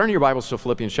 Turn your Bibles to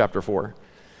Philippians chapter 4.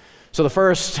 So the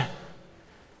first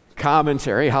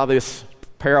commentary, how this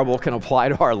parable can apply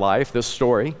to our life, this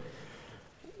story,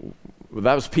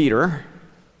 that was Peter,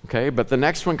 okay? But the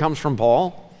next one comes from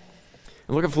Paul.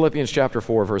 And look at Philippians chapter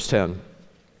 4, verse 10.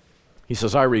 He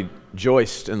says, I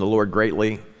rejoiced in the Lord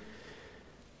greatly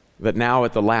that now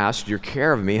at the last your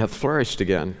care of me hath flourished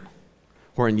again,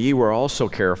 wherein ye were also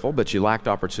careful, but ye lacked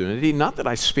opportunity. Not that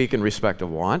I speak in respect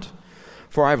of want,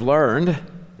 for I've learned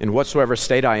in whatsoever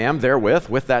state I am therewith,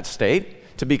 with that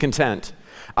state, to be content.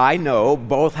 I know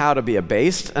both how to be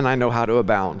abased and I know how to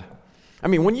abound. I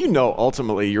mean, when you know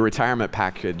ultimately your retirement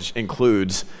package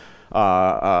includes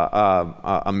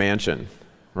a mansion,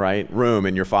 right? Room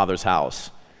in your father's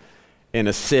house in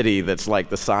a city that's like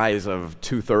the size of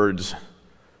 2/3,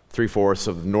 3/4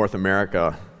 of North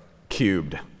America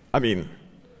cubed. I mean,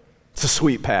 it's a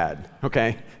sweet pad,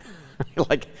 okay?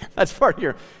 Like, that's part of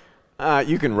your,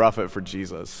 you can rough it for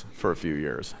Jesus for a few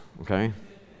years, okay?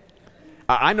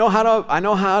 I know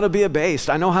how to be abased.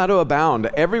 I know how to abound.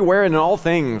 Everywhere and in all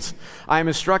things, I am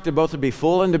instructed both to be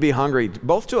full and to be hungry,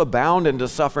 both to abound and to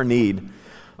suffer need.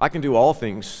 I can do all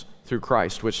things through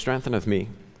Christ, which strengtheneth me.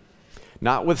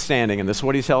 Notwithstanding, and this is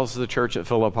what he tells the church at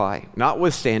Philippi,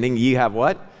 notwithstanding, ye have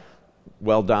what?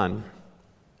 Well done.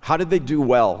 How did they do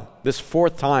well? This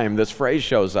fourth time this phrase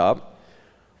shows up.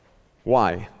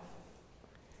 Why?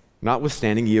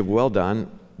 Notwithstanding ye have well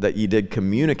done, that ye did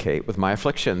communicate with my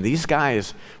affliction. These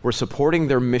guys were supporting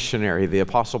their missionary, the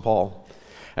Apostle Paul,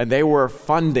 and they were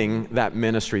funding that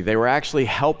ministry. They were actually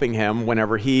helping him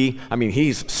whenever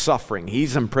he's suffering.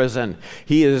 He's in prison.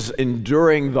 He is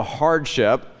enduring the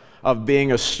hardship of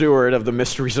being a steward of the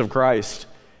mysteries of Christ.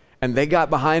 And they got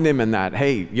behind him in that.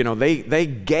 Hey, they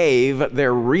gave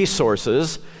their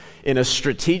resources in a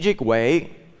strategic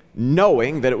way,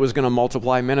 knowing that it was going to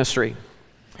multiply ministry.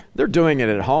 They're doing it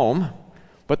at home,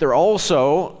 but they're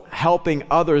also helping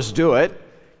others do it.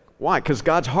 Why? Because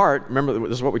God's heart, remember,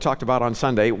 this is what we talked about on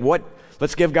Sunday.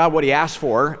 Let's give God what he asked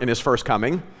for in his first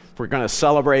coming. If we're going to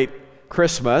celebrate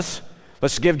Christmas,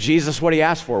 let's give Jesus what he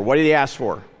asked for. What did he ask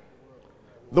for?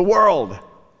 The world.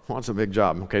 Well, that's a big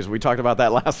job. Okay, so we talked about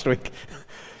that last week.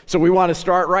 So we want to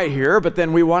start right here, but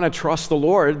then we want to trust the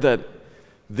Lord that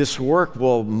this work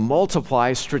will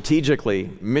multiply strategically.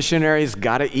 Missionaries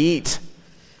got to eat.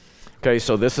 Okay,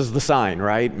 so this is the sign,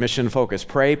 right? Mission focus.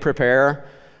 Pray, prepare,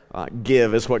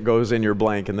 give is what goes in your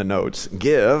blank in the notes.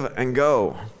 Give and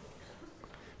go.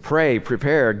 Pray,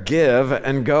 prepare, give,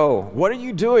 and go. What are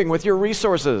you doing with your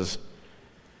resources?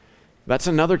 That's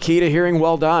another key to hearing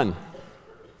well done.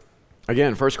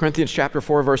 Again, 1 Corinthians chapter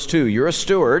 4, verse 2, you're a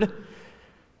steward,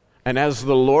 and as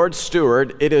the Lord's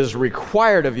steward, it is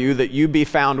required of you that you be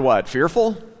found what?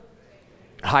 Fearful?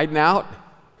 Hiding out?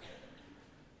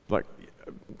 Like,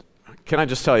 can I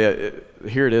just tell you,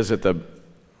 here it is if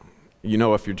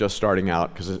you're just starting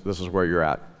out, because this is where you're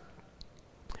at.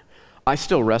 I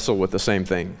still wrestle with the same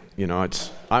thing.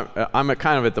 I'm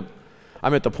at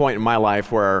the point in my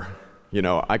life where,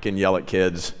 I can yell at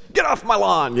kids, get off my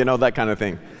lawn, that kind of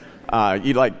thing.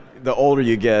 The older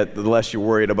you get, the less you're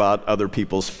worried about other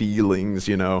people's feelings,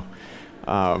 I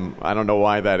don't know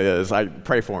why that is.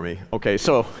 Pray for me. Okay,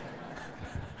 so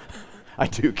I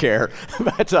do care.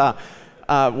 But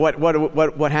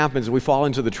what happens? We fall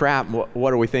into the trap.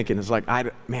 What are we thinking? It's like, I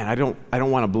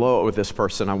don't want to blow it with this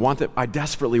person. I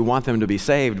desperately want them to be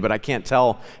saved, but I can't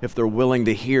tell if they're willing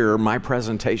to hear my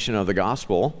presentation of the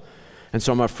gospel. And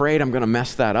so I'm afraid I'm going to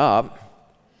mess that up.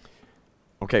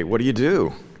 Okay, what do you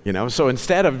do? So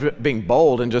instead of being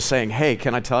bold and just saying, hey,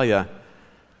 can I tell you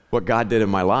what God did in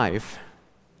my life,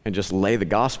 and just lay the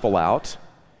gospel out,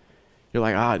 you're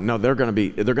like, no, they're going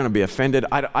to be offended.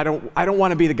 I don't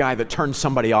want to be the guy that turns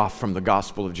somebody off from the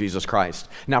gospel of Jesus Christ.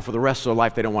 Now, for the rest of their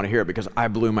life, they don't want to hear it because I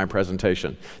blew my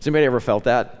presentation. Has anybody ever felt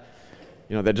that?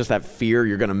 That fear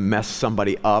you're going to mess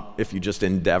somebody up if you just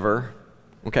endeavor.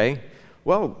 Okay,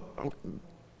 well,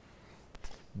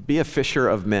 be a fisher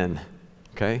of men.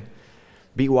 Okay.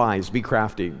 Be wise, be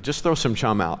crafty. Just throw some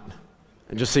chum out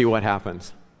and just see what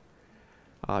happens.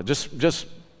 Just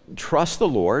trust the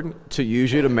Lord to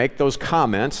use you to make those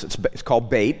comments. It's called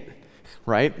bait,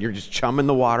 right? You're just chumming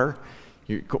the water.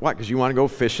 Why? Because you want to go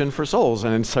fishing for souls.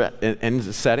 And in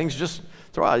settings, just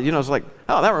throw out, it's like,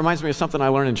 oh, that reminds me of something I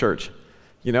learned in church.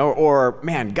 Or,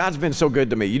 man, God's been so good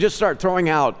to me. You just start throwing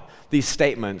out these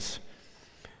statements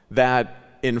that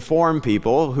inform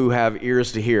people who have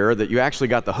ears to hear that you actually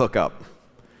got the hookup.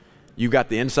 You got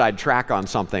the inside track on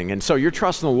something. And so you're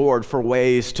trusting the Lord for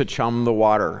ways to chum the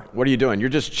water. What are you doing? You're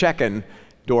just checking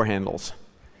door handles.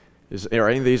 Are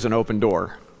any of these an open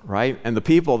door, right? And the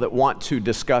people that want to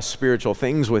discuss spiritual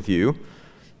things with you,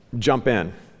 jump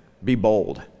in. Be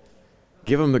bold.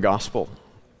 Give them the gospel.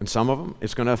 And some of them,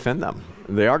 it's going to offend them.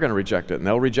 They are going to reject it, and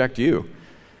they'll reject you.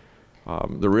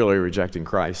 They're really rejecting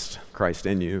Christ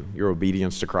in you, your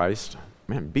obedience to Christ.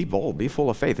 Man, be bold. Be full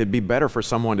of faith. It'd be better for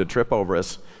someone to trip over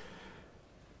us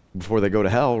before they go to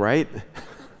hell, right?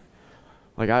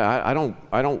 Like I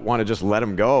don't want to just let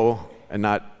them go and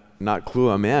not clue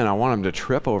them in. I want them to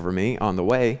trip over me on the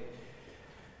way.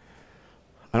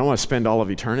 I don't want to spend all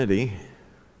of eternity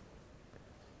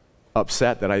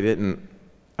upset that I didn't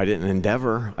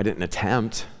endeavor, I didn't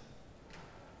attempt.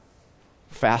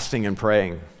 Fasting and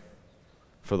praying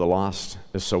for the lost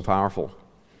is so powerful.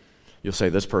 You'll say,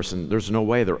 this person, there's no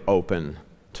way they're open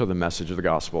to the message of the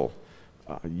gospel.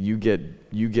 You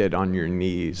get on your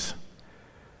knees.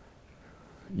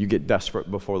 You get desperate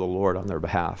before the Lord on their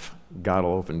behalf. God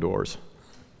will open doors.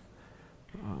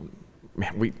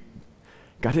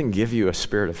 God didn't give you a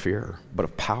spirit of fear, but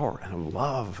of power and of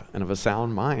love and of a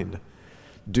sound mind.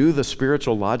 Do the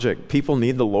spiritual logic. People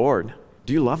need the Lord.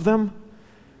 Do you love them?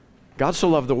 God so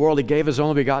loved the world, he gave his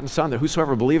only begotten Son, that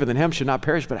whosoever believeth in him should not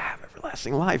perish, but have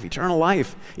everlasting life,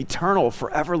 eternal,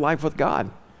 forever life with God.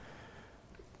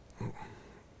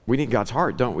 We need God's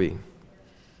heart, don't we?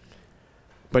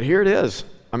 But here it is.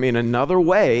 Another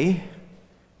way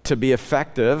to be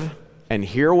effective and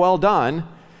hear well done,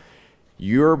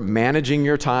 you're managing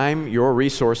your time, your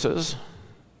resources,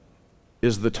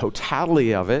 is the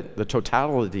totality of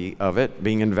it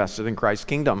being invested in Christ's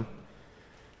kingdom.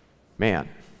 Man,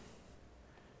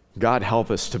 God help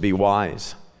us to be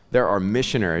wise. There are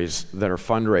missionaries that are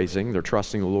fundraising, they're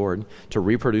trusting the Lord to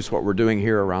reproduce what we're doing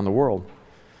here around the world.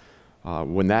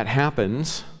 When that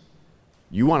happens,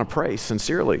 you want to pray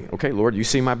sincerely. Okay, Lord, you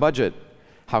see my budget.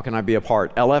 How can I be a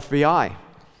part? LFBI.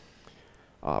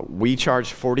 We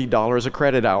charge $40 a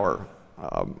credit hour.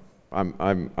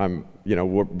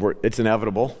 It's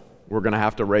inevitable. We're going to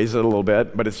have to raise it a little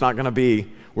bit, but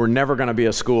we're never going to be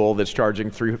a school that's charging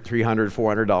 $300,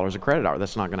 $400 a credit hour.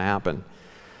 That's not going to happen.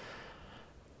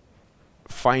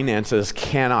 Finances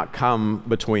cannot come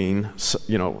between,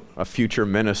 a future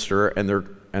minister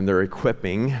and their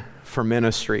equipping for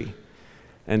ministry.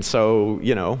 And so,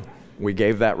 we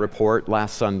gave that report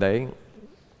last Sunday.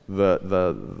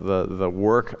 The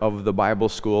work of the Bible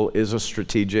school is a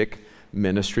strategic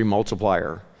ministry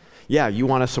multiplier. Yeah, you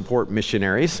want to support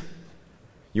missionaries.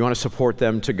 You want to support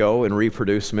them to go and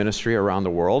reproduce ministry around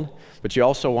the world, but you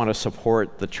also want to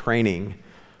support the training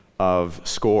of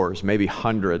scores, maybe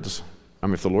hundreds,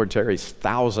 if the Lord tarries,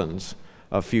 thousands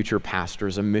of future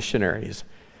pastors and missionaries.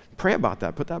 Pray about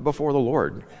that. Put that before the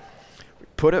Lord.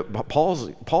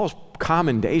 Paul's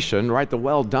commendation, right, the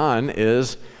well done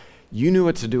is, you knew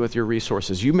what to do with your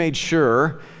resources. You made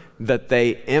sure that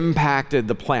they impacted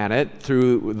the planet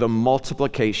through the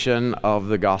multiplication of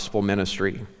the gospel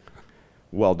ministry.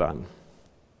 Well done.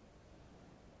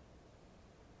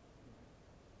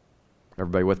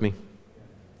 Everybody with me?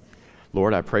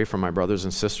 Lord, I pray for my brothers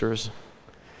and sisters.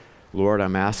 Lord,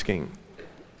 I'm asking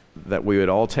that we would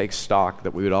all take stock,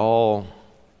 that we would all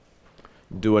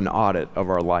do an audit of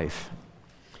our life.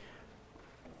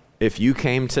 If you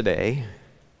came today,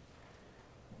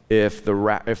 if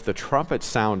the trumpet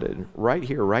sounded right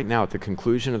here, right now at the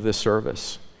conclusion of this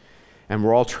service, and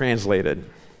we're all translated,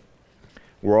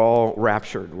 we're all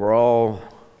raptured, we're all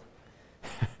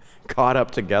caught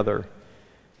up together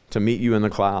to meet you in the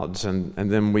clouds, and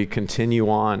then we continue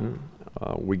on,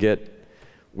 we get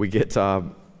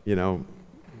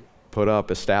put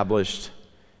up, established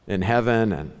in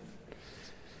heaven,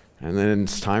 and then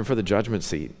it's time for the judgment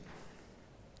seat.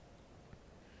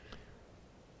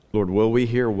 Lord, will we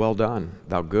hear, well done,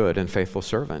 thou good and faithful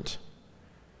servant?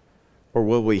 Or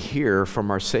will we hear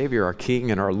from our Savior, our King,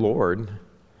 and our Lord,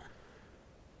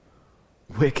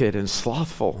 wicked and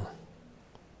slothful?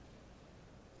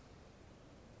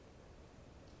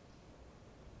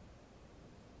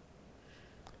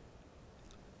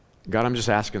 God, I'm just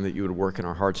asking that you would work in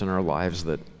our hearts and our lives,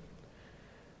 that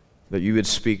you would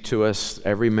speak to us,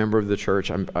 every member of the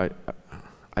church. I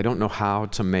don't know how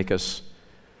to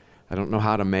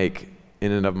make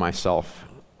in and of myself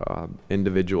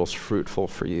individuals fruitful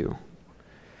for you.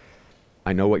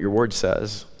 I know what your word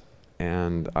says,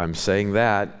 and I'm saying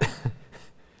that.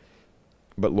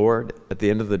 But Lord, at the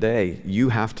end of the day, you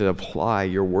have to apply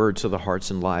your word to the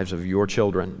hearts and lives of your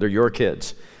children. They're your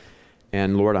kids.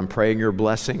 And Lord, I'm praying your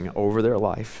blessing over their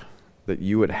life, that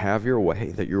you would have your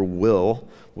way, that your will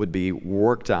would be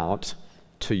worked out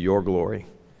to your glory.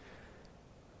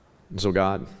 And so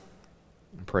God,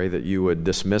 I pray that you would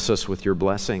dismiss us with your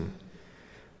blessing.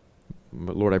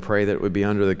 But Lord, I pray that it would be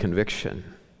under the conviction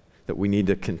that we need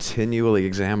to continually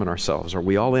examine ourselves. Are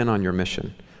we all in on your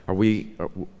mission?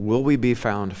 Will we be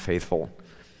found faithful?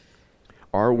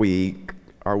 Are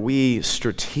we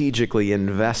strategically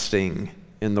investing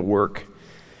in the work?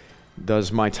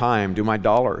 Does my time, do my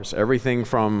dollars, everything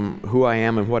from who I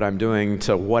am and what I'm doing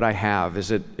to what I have, is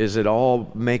it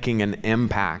all making an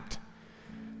impact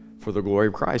for the glory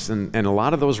of Christ? And a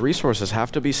lot of those resources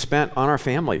have to be spent on our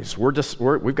families.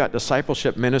 We've got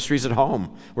discipleship ministries at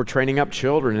home. We're training up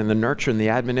children in the nurture and the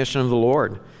admonition of the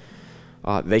Lord.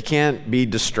 They can't be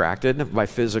distracted by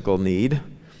physical need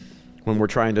when we're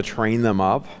trying to train them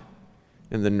up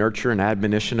in the nurture and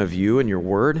admonition of you and your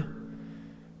word.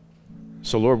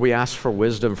 So Lord, we ask for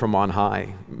wisdom from on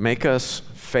high. Make us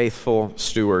faithful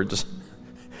stewards.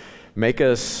 Make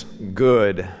us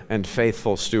good and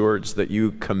faithful stewards that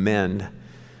you commend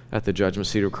at the judgment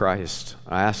seat of Christ.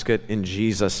 I ask it in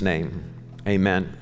Jesus' name. Amen.